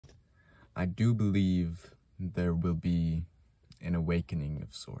I do believe there will be an awakening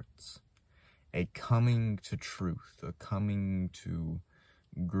of sorts, a coming to truth, a coming to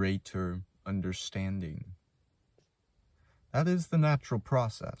greater understanding. That is the natural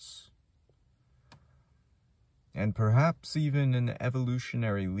process. And perhaps even an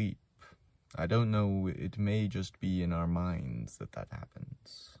evolutionary leap. I don't know, it may just be in our minds that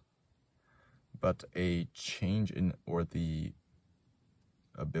happens. But a change in, or the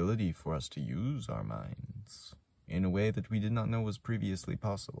ability for us to use our minds in a way that we did not know was previously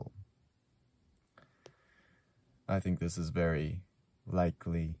possible. I think this is very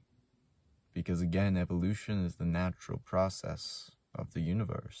likely because, again, evolution is the natural process of the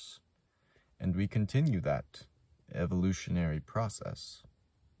universe, and we continue that evolutionary process.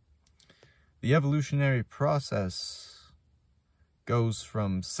 The evolutionary process goes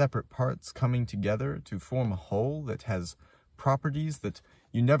from separate parts coming together to form a whole that has properties that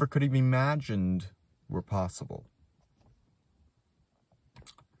you never could have imagined were possible.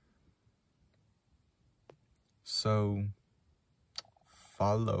 So,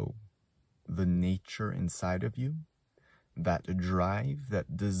 follow the nature inside of you, that drive,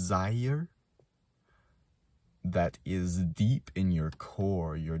 that desire that is deep in your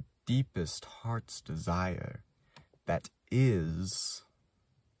core, your deepest heart's desire, that is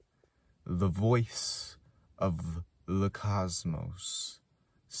the voice of the cosmos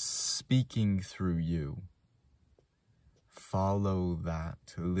speaking through you. Follow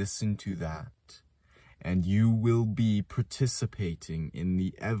that, listen to that, and you will be participating in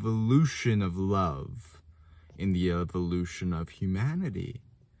the evolution of love, in the evolution of humanity,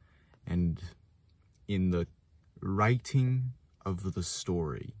 and in the writing of the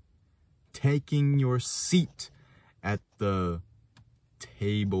story, taking your seat at the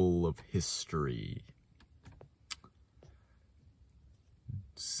table of history.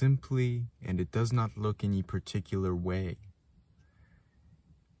 Simply, and it does not look any particular way.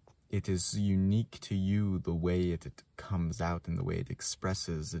 It is unique to you, the way it comes out and the way it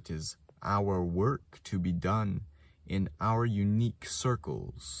expresses. It is our work to be done in our unique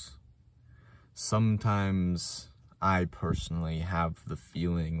circles. Sometimes I personally have the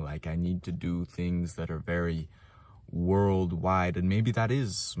feeling like I need to do things that are very worldwide, and maybe that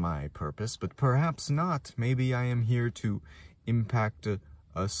is my purpose, but perhaps not. Maybe I am here to impact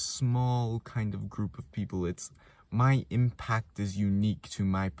a small kind of group of people. My impact is unique to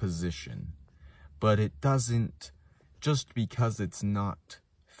my position, but it doesn't, just because it's not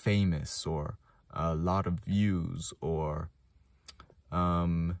famous or a lot of views or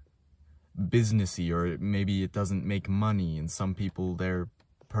businessy, or maybe it doesn't make money, and some people, their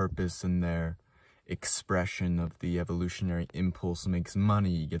purpose and their expression of the evolutionary impulse makes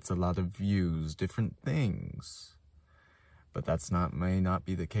money, gets a lot of views, different things. But may not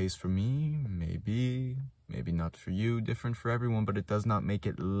be the case for me, maybe not for you, different for everyone, but it does not make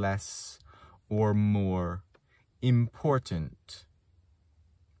it less or more important.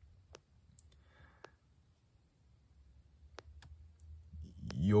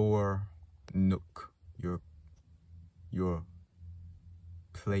 Your nook, your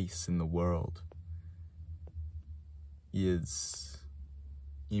place in the world is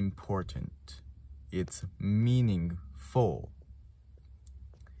important. It's meaningful.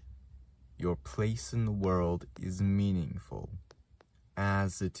 Your place in the world is meaningful,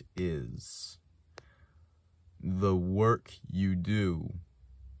 as it is. The work you do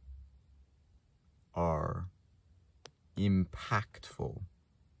are impactful,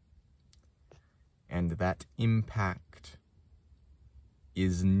 and that impact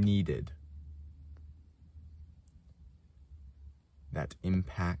is needed. That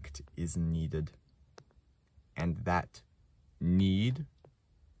impact is needed, and that need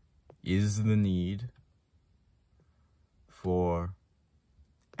is the need for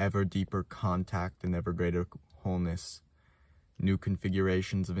ever deeper contact and ever greater wholeness, new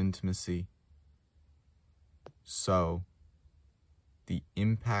configurations of intimacy. So, the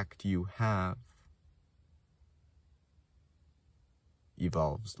impact you have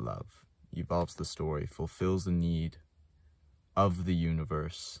evolves love, evolves the story, fulfills the need of the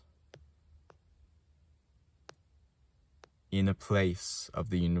universe, in a place of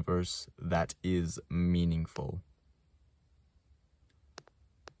the universe that is meaningful.